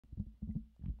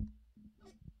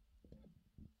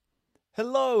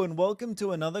Hello and welcome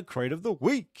to another Crate of the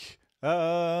Week.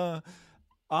 I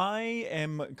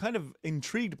am kind of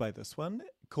intrigued by this one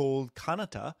called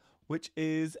Kanata, which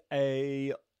is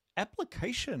a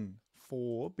application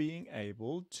for being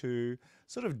able to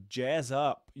sort of jazz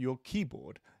up your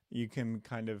keyboard. You can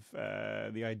kind of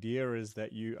the idea is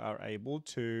that you are able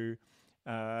to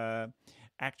uh,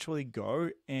 actually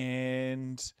go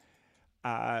and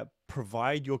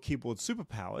provide your keyboard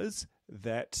superpowers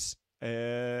that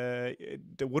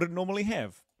it wouldn't normally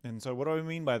have. And so, what do I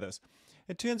mean by this?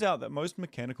 It turns out that most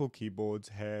mechanical keyboards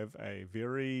have a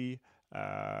very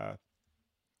uh,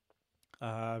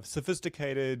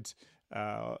 sophisticated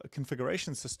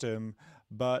configuration system,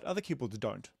 but other keyboards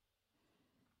don't.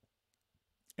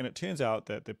 And it turns out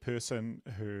that the person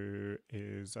who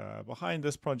is behind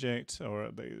this project,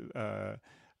 or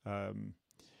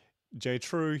J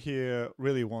True here,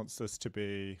 really wants this to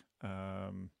be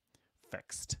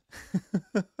fixed.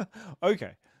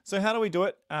 Okay, so how do we do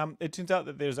it? It turns out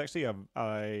that there's actually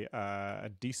a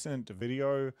decent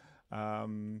video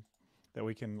that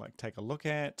we can like take a look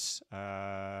at,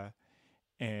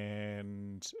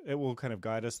 and it will kind of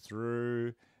guide us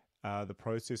through the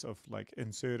process of like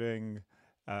inserting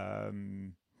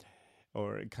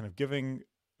or kind of giving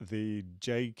the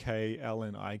J, K, L,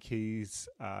 and I keys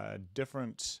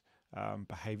different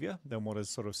behavior than what is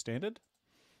sort of standard.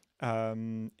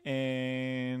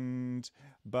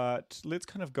 But let's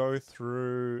kind of go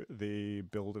through the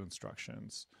build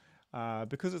instructions.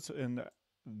 Because it's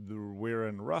we're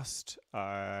in Rust,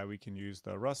 we can use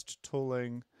the Rust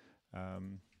tooling.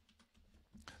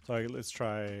 So let's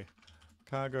try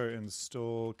cargo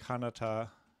install Kanata.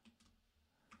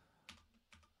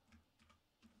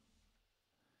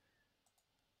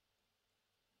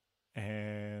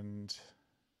 And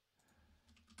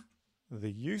the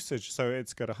usage, so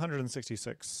it's got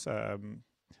 166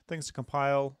 things to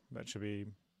compile. That should be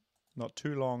not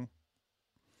too long.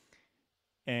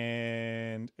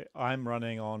 And I'm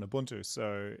running on Ubuntu,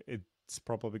 so it's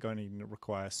probably going to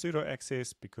require sudo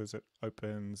access because it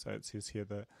opens, it says here,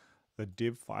 the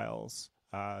dev files.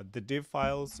 The dev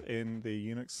files in the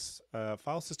Unix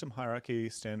file system hierarchy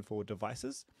stand for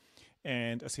devices,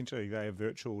 and essentially they are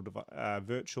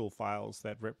virtual files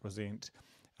that represent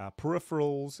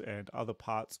peripherals and other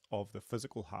parts of the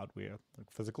physical hardware, like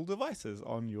physical devices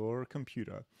on your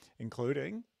computer,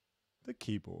 including the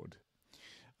keyboard.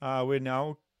 We're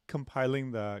now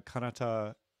compiling the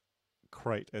Kanata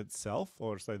crate itself,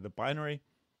 or say the binary,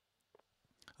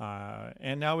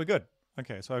 and now we're good.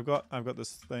 Okay, so I've got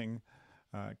this thing,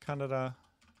 Kanata,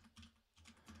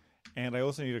 and I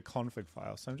also need a config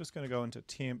file. So I'm just going to go into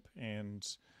temp, and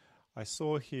I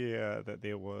saw here that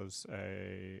there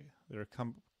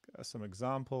are some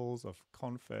examples of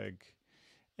config,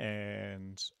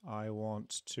 and I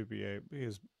want to be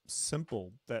as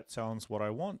simple. That sounds what I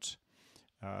want.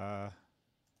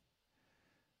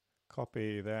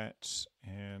 Copy that,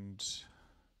 and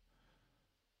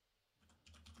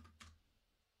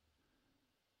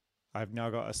I've now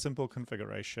got a simple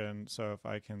configuration. So if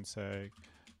I can say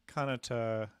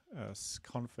Kanata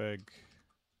config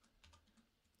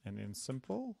and then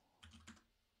simple,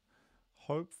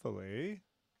 hopefully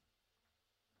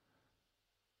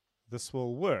this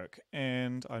will work.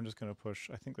 And I'm just going to push,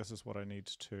 I think this is what I need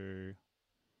to,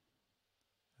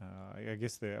 I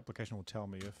guess the application will tell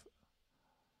me if,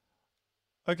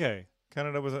 okay,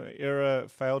 Kanata was an error,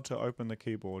 failed to open the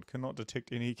keyboard, cannot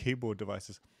detect any keyboard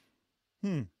devices.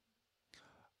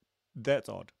 That's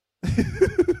odd.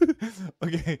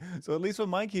 Okay, so at least for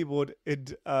my keyboard,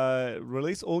 it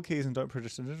release all keys and don't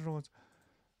produce additional ones.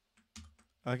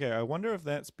 Okay, I wonder if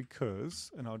that's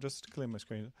because, and I'll just clear my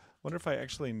screen, I wonder if I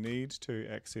actually need to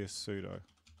access sudo.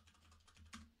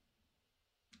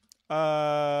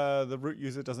 The root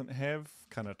user doesn't have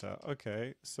Kanata.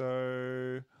 Okay,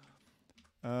 so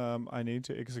I need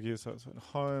to execute, so it's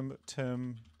home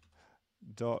tim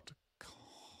dot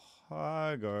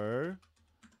cargo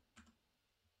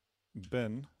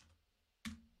bin.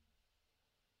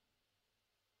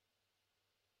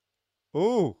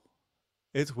 Oh,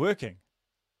 it's working.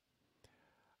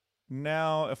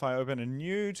 Now, if I open a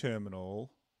new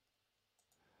terminal,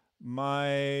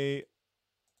 my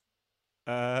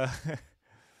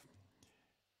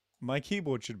my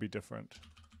keyboard should be different.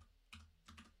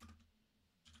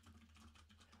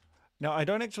 Now, I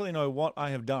don't actually know what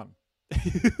I have done,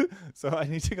 so I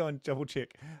need to go and double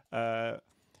check.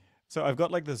 So I've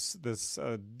got like this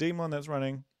daemon that's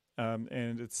running,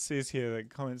 and it says here that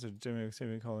comments are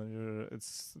semicolon.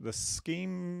 It's the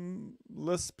scheme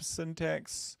Lisp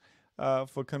syntax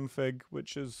for config,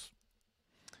 which is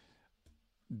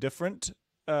different.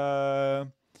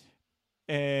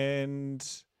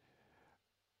 And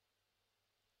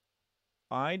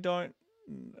I don't.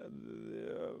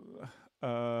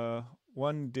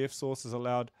 One def source is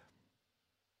allowed.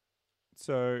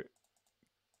 So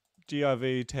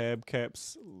GRV tab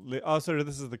caps. Oh, sorry.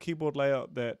 This is the keyboard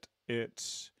layout that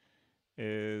it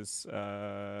is.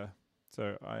 So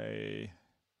I.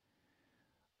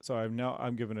 So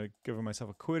I'm giving myself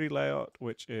a query layout,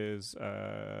 which is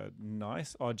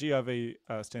nice. Oh, GRV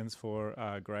stands for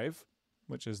grave,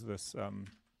 which is this.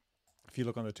 If you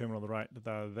look on the terminal on the right,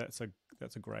 that's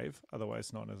a grave,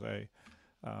 otherwise known as a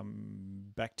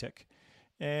backtick.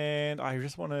 And I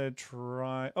just want to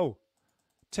try. Oh,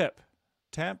 tap,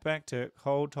 backtick,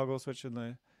 hold, toggle switch in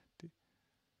the.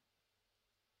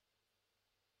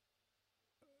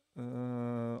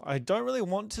 I don't really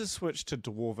want to switch to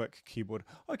Dwarvic keyboard.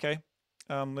 Okay,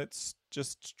 let's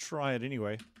just try it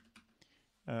anyway.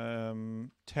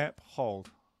 Tap,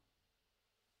 hold.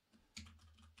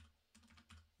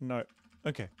 No.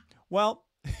 Okay. Well,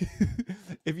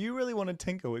 if you really want to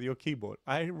tinker with your keyboard,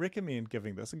 I recommend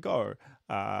giving this a go.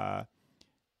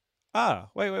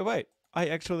 Wait. I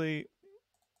actually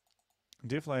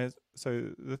definitely.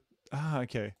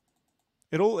 Okay.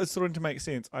 It's starting to make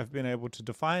sense. I've been able to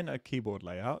define a keyboard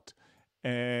layout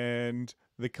and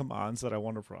the commands that I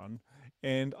want to run.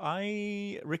 And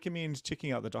I recommend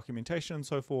checking out the documentation and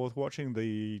so forth, watching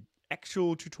the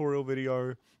actual tutorial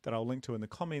video that I'll link to in the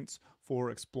comments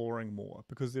for exploring more,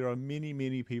 because there are many,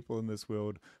 many people in this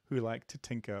world who like to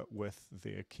tinker with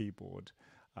their keyboard.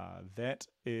 That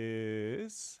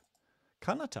is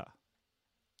Kanata.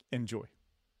 Enjoy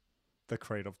the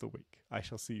crate of the week. I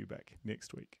shall see you back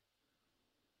next week.